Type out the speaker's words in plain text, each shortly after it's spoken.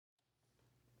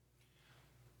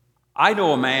I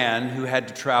know a man who had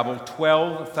to travel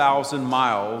 12,000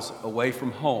 miles away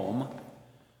from home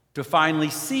to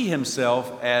finally see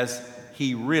himself as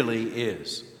he really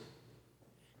is.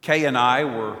 Kay and I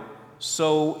were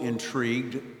so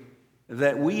intrigued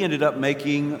that we ended up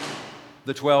making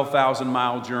the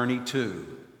 12,000-mile journey too,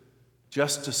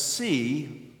 just to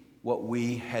see what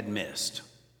we had missed.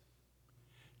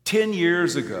 10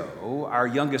 years ago, our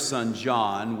youngest son,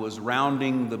 John, was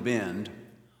rounding the bend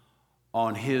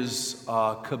on his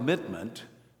commitment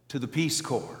to the Peace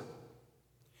Corps.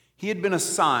 He had been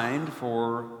assigned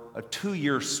for a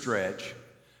 2-year stretch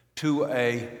to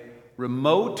a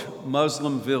remote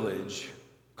Muslim village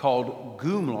called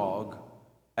Gumlog,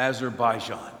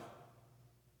 Azerbaijan.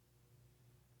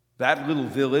 That little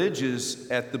village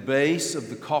is at the base of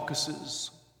the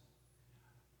Caucasus,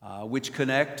 which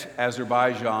connect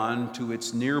Azerbaijan to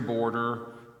its near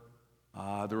border,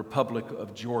 the Republic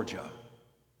of Georgia.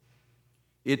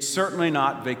 It's certainly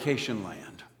not vacation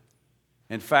land.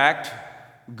 In fact,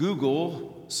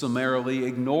 Google summarily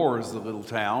ignores the little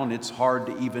town. It's hard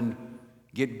to even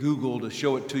get Google to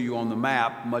show it to you on the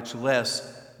map, much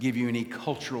less give you any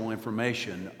cultural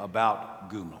information about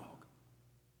Gumlog.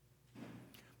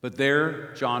 But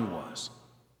there John was.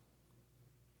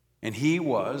 And he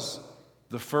was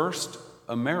the first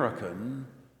American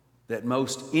that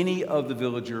most any of the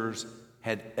villagers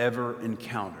had ever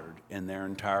encountered in their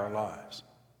entire lives.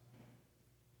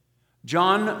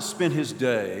 John spent his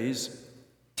days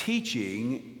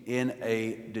teaching in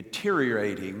a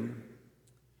deteriorating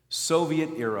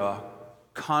Soviet-era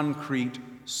concrete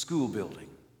school building.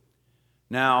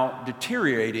 Now,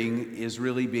 deteriorating is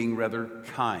really being rather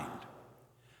kind.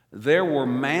 There were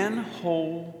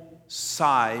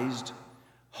manhole-sized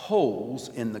holes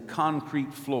in the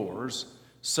concrete floors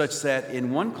such that in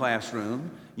one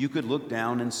classroom you could look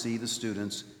down and see the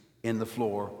students in the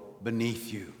floor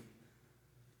beneath you.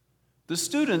 The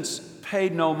students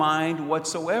paid no mind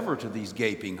whatsoever to these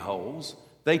gaping holes.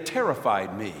 They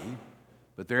terrified me,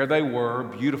 but there they were,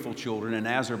 beautiful children, and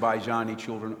Azerbaijani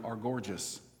children are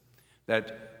gorgeous.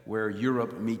 That where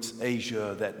Europe meets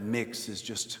Asia, that mix is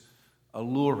just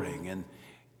alluring. And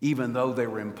even though they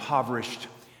were impoverished,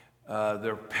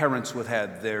 their parents would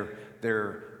have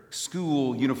their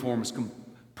school uniforms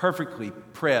perfectly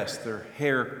pressed, their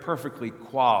hair perfectly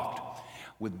coiffed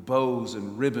with bows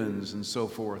and ribbons and so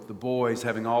forth. The boys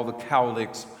having all the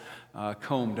cowlicks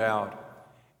combed out.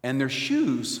 And their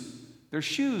shoes,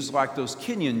 like those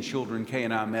Kenyan children Kay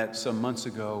and I met some months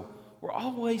ago, were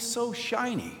always so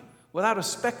shiny, without a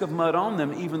speck of mud on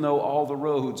them, even though all the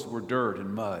roads were dirt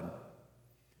and mud.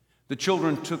 The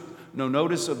children took no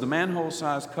notice of the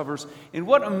manhole-sized covers, and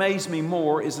what amazed me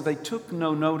more is that they took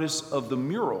no notice of the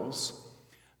murals,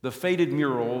 the faded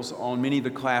murals on many of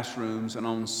the classrooms and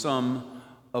on some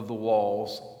of the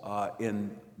walls in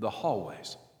the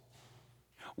hallways.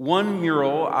 One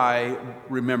mural I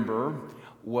remember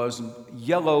was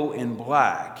yellow and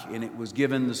black, and it was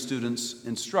given the students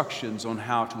instructions on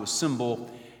how to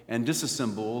assemble and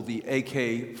disassemble the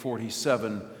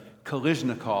AK-47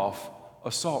 Kalashnikov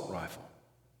assault rifle.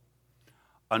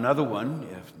 Another one,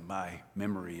 if my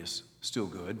memory is still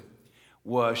good,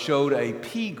 showed a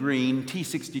pea-green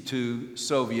T-62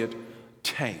 Soviet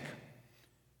tank.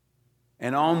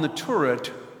 And on the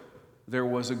turret, there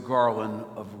was a garland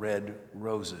of red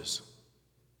roses,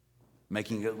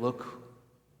 making it look,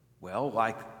 well,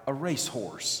 like a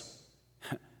racehorse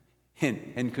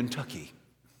in Kentucky.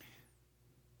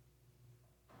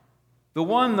 The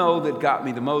one, though, that got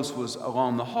me the most was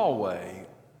along the hallway,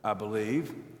 I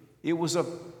believe. It was a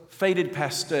faded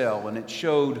pastel, and it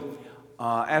showed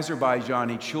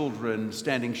Azerbaijani children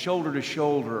standing shoulder to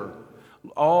shoulder,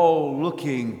 all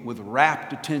looking with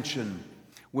rapt attention,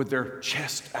 with their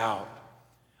chest out,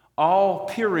 all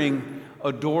peering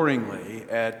adoringly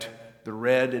at the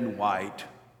red and white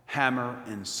hammer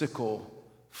and sickle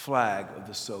flag of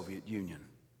the Soviet Union.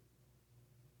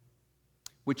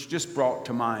 Which just brought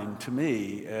to mind to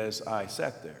me as I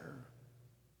sat there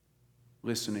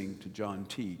listening to John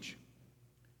teach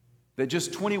that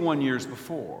just 21 years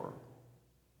before,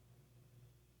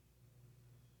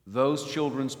 those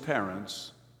children's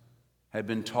parents had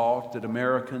been taught that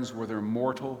Americans were their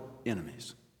mortal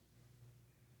enemies.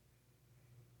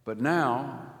 But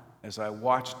now, as I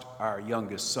watched our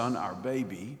youngest son, our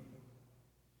baby,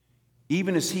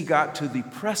 even as he got to the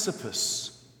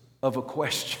precipice of a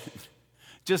question,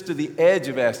 just to the edge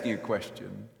of asking a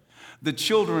question, the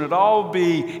children would all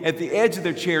be at the edge of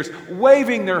their chairs,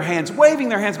 waving their hands,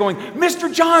 going,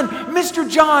 "Mr. John, Mr.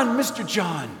 John, Mr.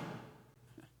 John."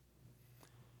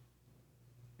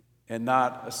 And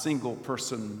not a single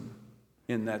person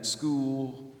in that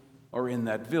school or in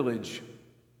that village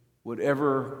would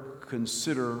ever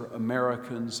consider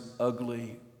Americans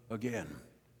ugly again.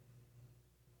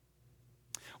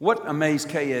 What amazed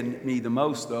Kay and me the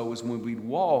most, though, is when we'd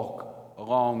walk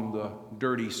along the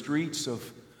dirty streets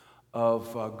of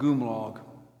Gumlog,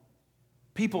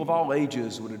 people of all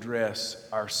ages would address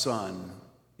our son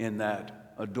in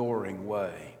that adoring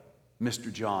way,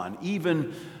 Mr. John.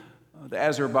 Even the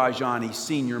Azerbaijani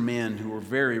senior men who were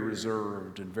very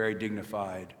reserved and very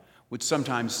dignified would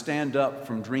sometimes stand up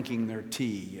from drinking their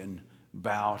tea and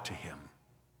bow to him.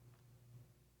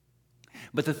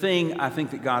 But the thing I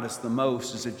think that got us the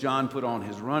most is that John put on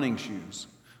his running shoes,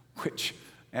 which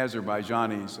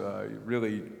Azerbaijanis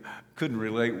really couldn't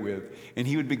relate with, and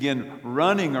he would begin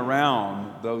running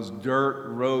around those dirt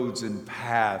roads and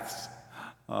paths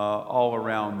all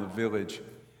around the village.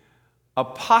 A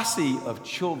posse of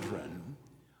children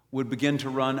would begin to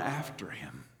run after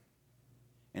him.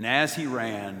 And as he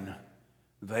ran,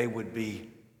 they would be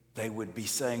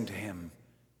saying to him,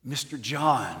 "Mr.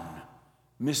 John,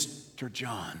 Mr.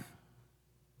 John."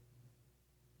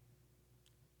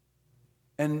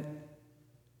 And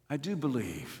I do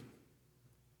believe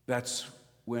that's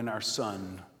when our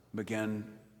son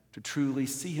began to truly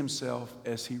see himself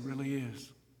as he really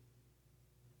is.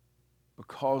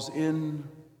 Because in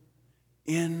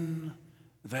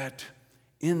that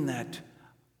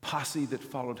posse that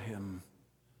followed him,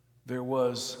 there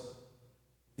was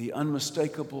the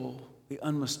unmistakable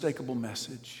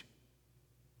message: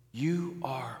 you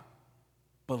are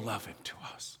beloved to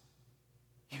us.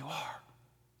 You are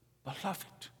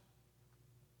beloved.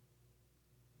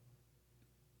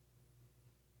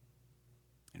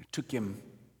 And it took him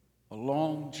a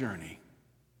long journey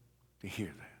to hear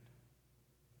that.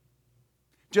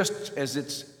 Just as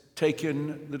it's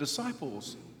taken the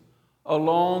disciples a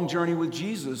long journey with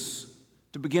Jesus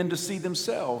to begin to see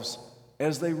themselves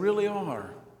as they really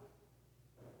are.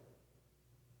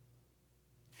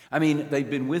 I mean, they've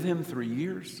been with him 3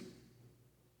 years,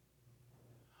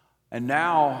 and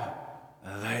now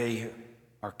they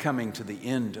are coming to the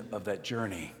end of that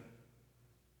journey.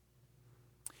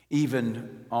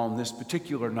 Even on this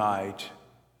particular night,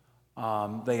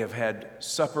 they have had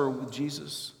supper with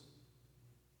Jesus,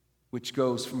 which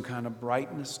goes from kind of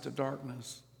brightness to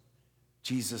darkness.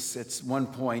 Jesus, at one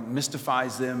point,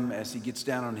 mystifies them as he gets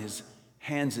down on his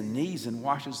hands and knees and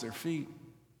washes their feet.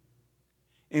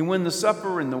 And when the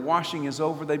supper and the washing is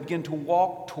over, they begin to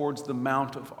walk towards the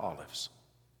Mount of Olives.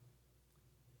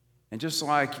 And just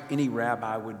like any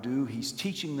rabbi would do, he's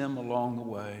teaching them along the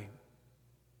way.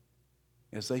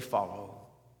 As they follow,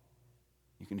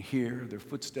 you can hear their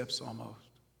footsteps almost.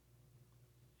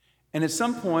 And at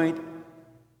some point,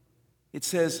 it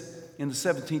says in the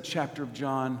 17th chapter of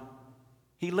John,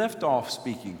 he left off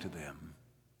speaking to them,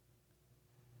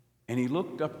 and he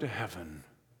looked up to heaven,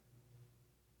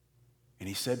 and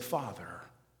he said, "Father."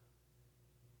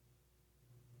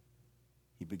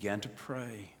 He began to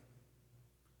pray,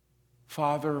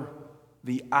 "Father,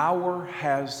 the hour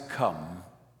has come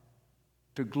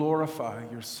to glorify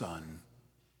your Son,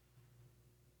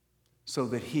 so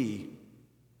that he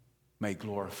may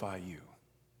glorify you."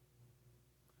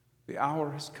 The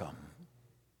hour has come.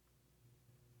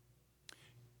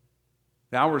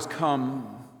 The hour has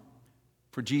come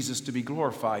for Jesus to be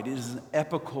glorified. It is an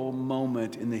epical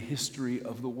moment in the history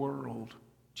of the world.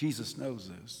 Jesus knows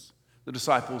this. The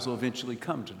disciples will eventually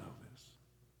come to know this.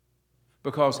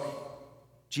 Because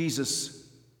Jesus,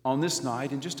 on this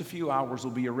night, in just a few hours,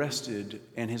 will be arrested,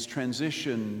 and his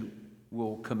transition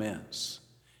will commence.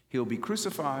 He'll be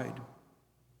crucified,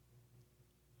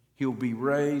 he'll be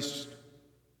raised,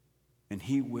 and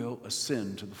he will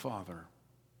ascend to the Father.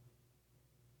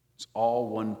 It's all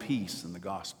one piece in the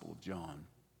Gospel of John.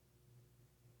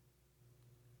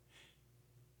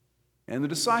 And the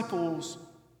disciples,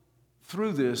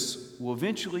 through this, will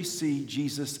eventually see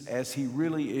Jesus as he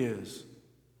really is.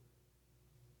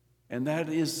 And that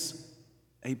is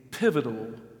a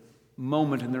pivotal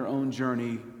moment in their own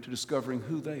journey to discovering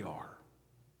who they are.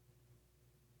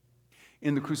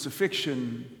 In the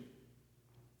crucifixion,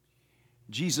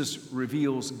 Jesus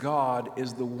reveals God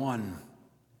as the one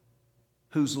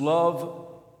whose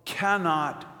love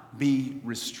cannot be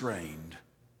restrained,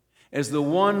 as the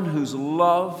one whose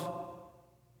love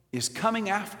is coming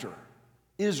after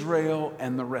Israel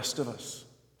and the rest of us.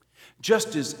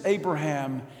 Just as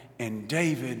Abraham and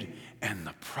David and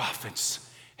the prophets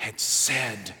had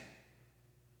said,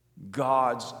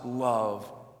 God's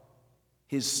love,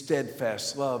 his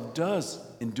steadfast love, does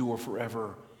endure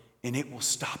forever, and it will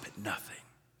stop at nothing.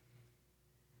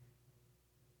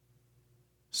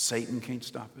 Satan can't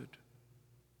stop it.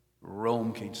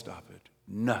 Rome can't stop it.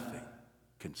 Nothing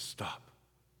can stop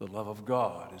the love of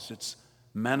God as it's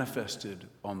manifested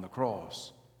on the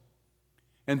cross.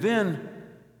 And then,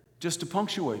 just to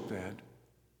punctuate that,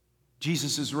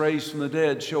 Jesus is raised from the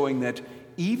dead, showing that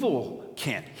evil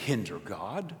can't hinder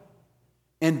God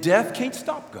and death can't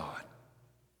stop God.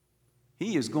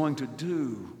 He is going to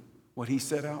do what he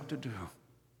set out to do.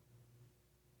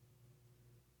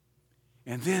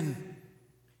 And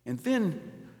then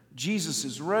Jesus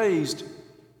is raised,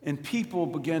 and people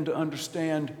begin to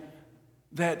understand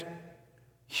that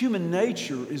human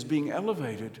nature is being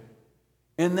elevated,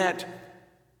 and that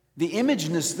the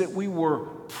imageness that we were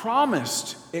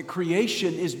promised at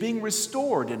creation is being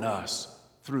restored in us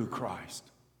through Christ.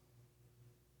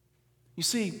 You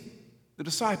see, the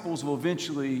disciples will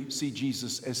eventually see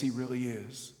Jesus as he really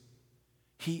is.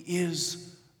 He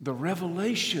is the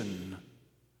revelation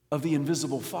of the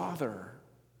invisible Father.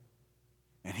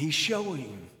 And he's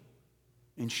showing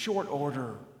in short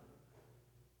order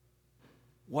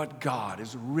what God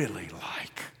is really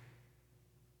like.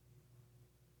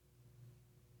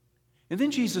 And then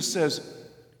Jesus says,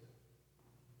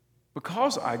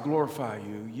 because I glorify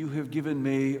you, you have given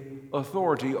me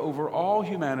authority over all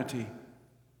humanity,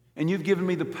 and you've given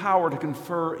me the power to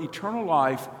confer eternal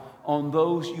life on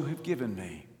those you have given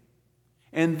me.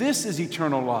 And this is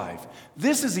eternal life.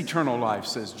 This is eternal life,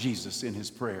 says Jesus in his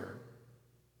prayer,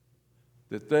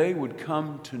 that they would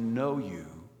come to know you,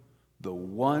 the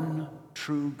one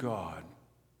true God,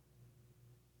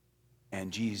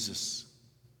 and Jesus,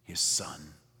 his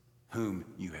Son, whom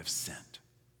you have sent.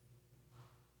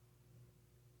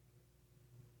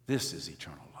 This is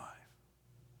eternal life.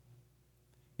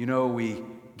 You know, we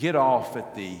get off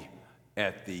at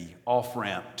the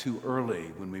off-ramp too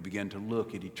early when we begin to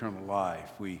look at eternal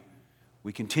life. We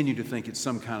continue to think it's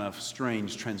some kind of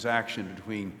strange transaction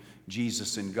between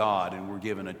Jesus and God, and we're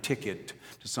given a ticket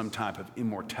to some type of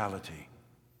immortality.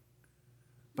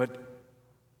 But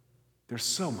there's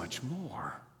so much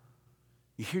more.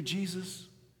 You hear Jesus?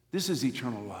 This is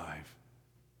eternal life.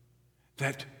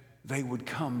 That they would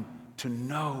come to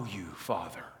know you,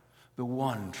 Father, the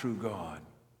one true God.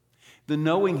 The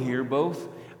knowing here, both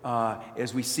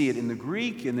as we see it in the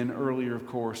Greek and then earlier, of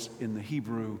course, in the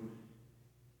Hebrew,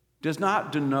 does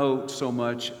not denote so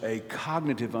much a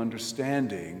cognitive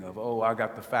understanding of, oh, I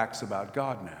got the facts about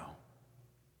God now.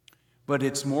 But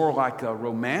it's more like a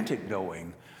romantic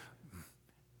knowing.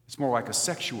 It's more like a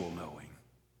sexual knowing.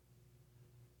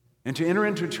 And to enter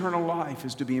into eternal life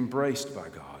is to be embraced by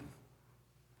God.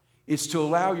 It's to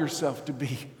allow yourself to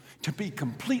be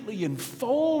completely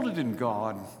enfolded in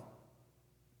God.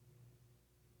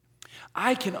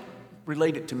 I can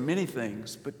relate it to many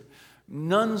things, but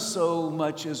none so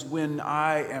much as when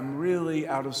I am really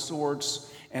out of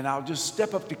sorts and I'll just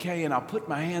step up to Kay and I'll put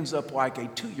my hands up like a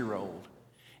 2-year-old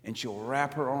and she'll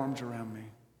wrap her arms around me.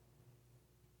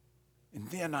 And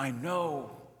then I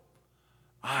know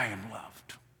I am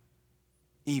loved,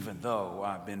 even though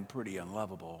I've been pretty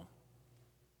unlovable.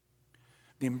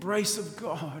 The embrace of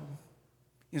God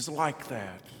is like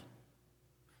that.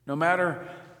 No matter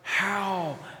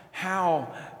how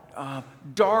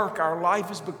dark our life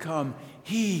has become,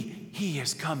 He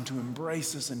has come to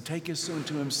embrace us and take us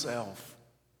into Himself.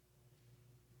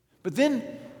 But then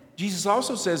Jesus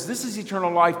also says, this is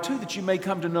eternal life too, that you may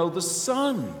come to know the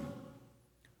Son.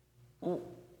 Well,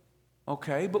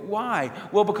 okay, but why?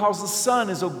 Well, because the Son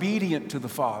is obedient to the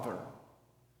Father.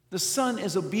 The Son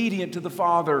is obedient to the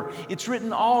Father. It's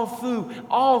written all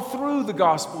through the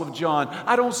Gospel of John.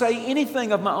 I don't say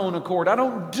anything of my own accord. I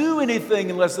don't do anything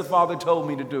unless the Father told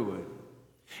me to do it.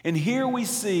 And here we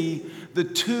see the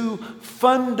two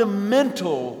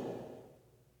fundamental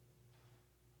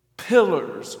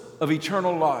pillars of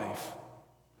eternal life.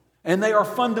 And they are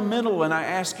fundamental, and I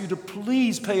ask you to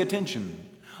please pay attention.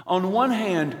 On one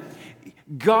hand,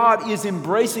 God is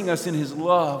embracing us in His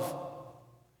love.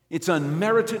 It's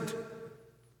unmerited,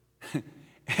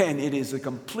 and it is a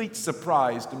complete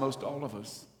surprise to most all of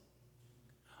us.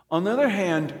 On the other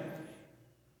hand,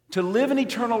 to live an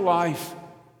eternal life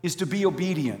is to be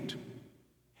obedient.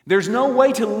 There's no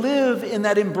way to live in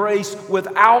that embrace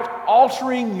without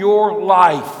altering your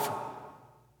life.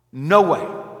 No way.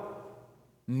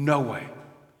 No way.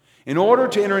 In order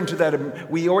to enter into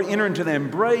that, we enter into the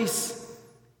embrace,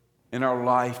 and our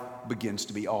life begins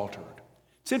to be altered.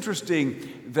 It's interesting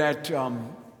that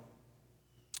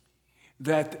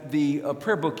the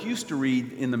prayer book used to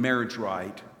read in the marriage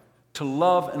rite, to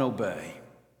love and obey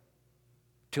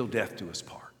till death do us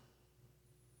part.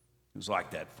 It was like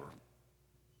that for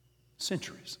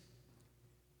centuries.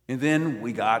 And then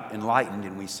we got enlightened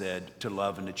and we said to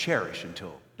love and to cherish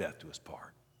until death do us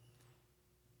part.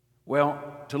 Well,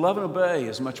 to love and obey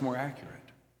is much more accurate.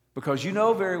 Because you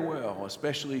know very well,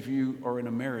 especially if you are in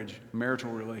a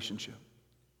marital relationship,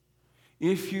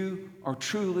 if you are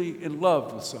truly in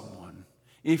love with someone,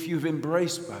 if you've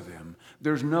embraced by them,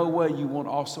 there's no way you won't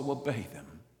also obey them.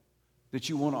 That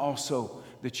you will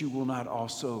not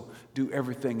also do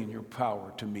everything in your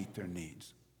power to meet their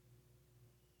needs.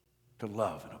 To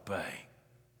love and obey.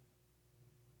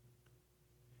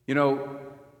 You know,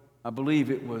 I believe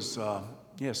it was,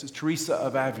 it's Teresa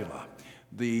of Avila,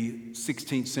 the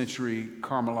 16th century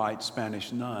Carmelite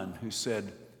Spanish nun, who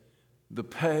said, "The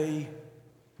pay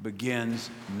begins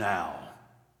now."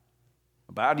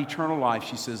 About eternal life,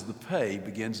 she says, the pay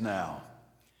begins now.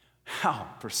 How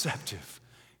perceptive.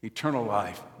 Eternal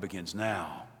life begins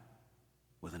now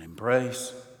with an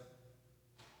embrace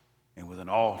and with an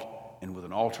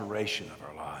alteration of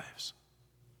our lives.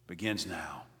 Begins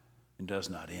now and does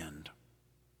not end.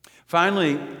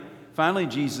 Finally,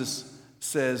 Jesus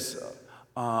says,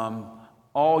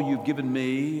 all you've given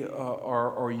me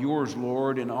are yours,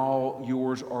 Lord, and all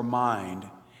yours are mine.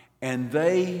 And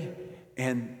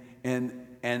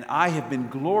I have been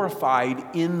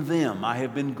glorified in them. I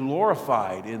have been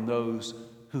glorified in those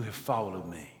who have followed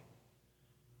me.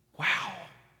 Wow.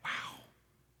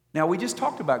 Now, we just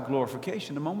talked about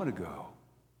glorification a moment ago.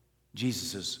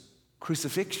 Jesus'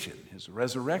 crucifixion, his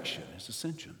resurrection, his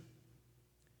ascension.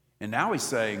 And now he's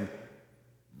saying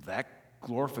that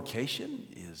glorification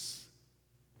is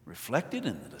reflected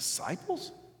in the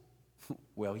disciples?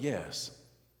 Well, yes.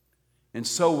 And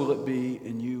so will it be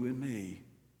in you and me.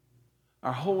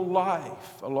 Our whole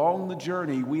life, along the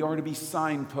journey, we are to be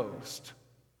signposts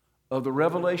of the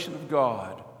revelation of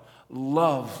God,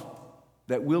 love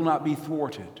that will not be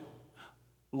thwarted,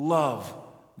 love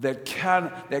that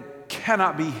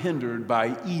cannot be hindered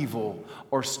by evil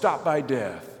or stopped by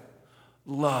death,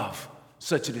 love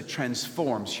such that it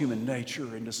transforms human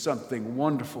nature into something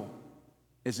wonderful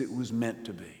as it was meant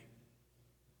to be.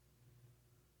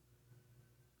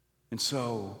 And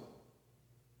so,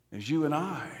 as you and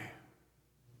I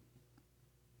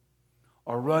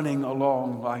are running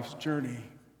along life's journey,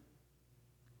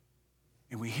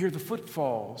 and we hear the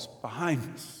footfalls behind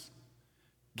us,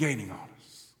 gaining on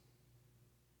us.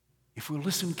 If we'll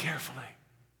listen carefully,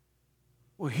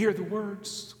 we'll hear the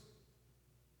words,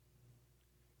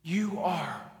 "You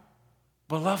are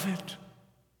beloved.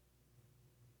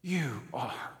 You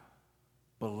are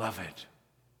beloved."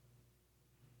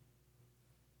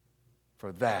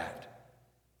 For that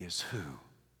is who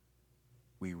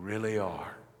we really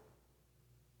are.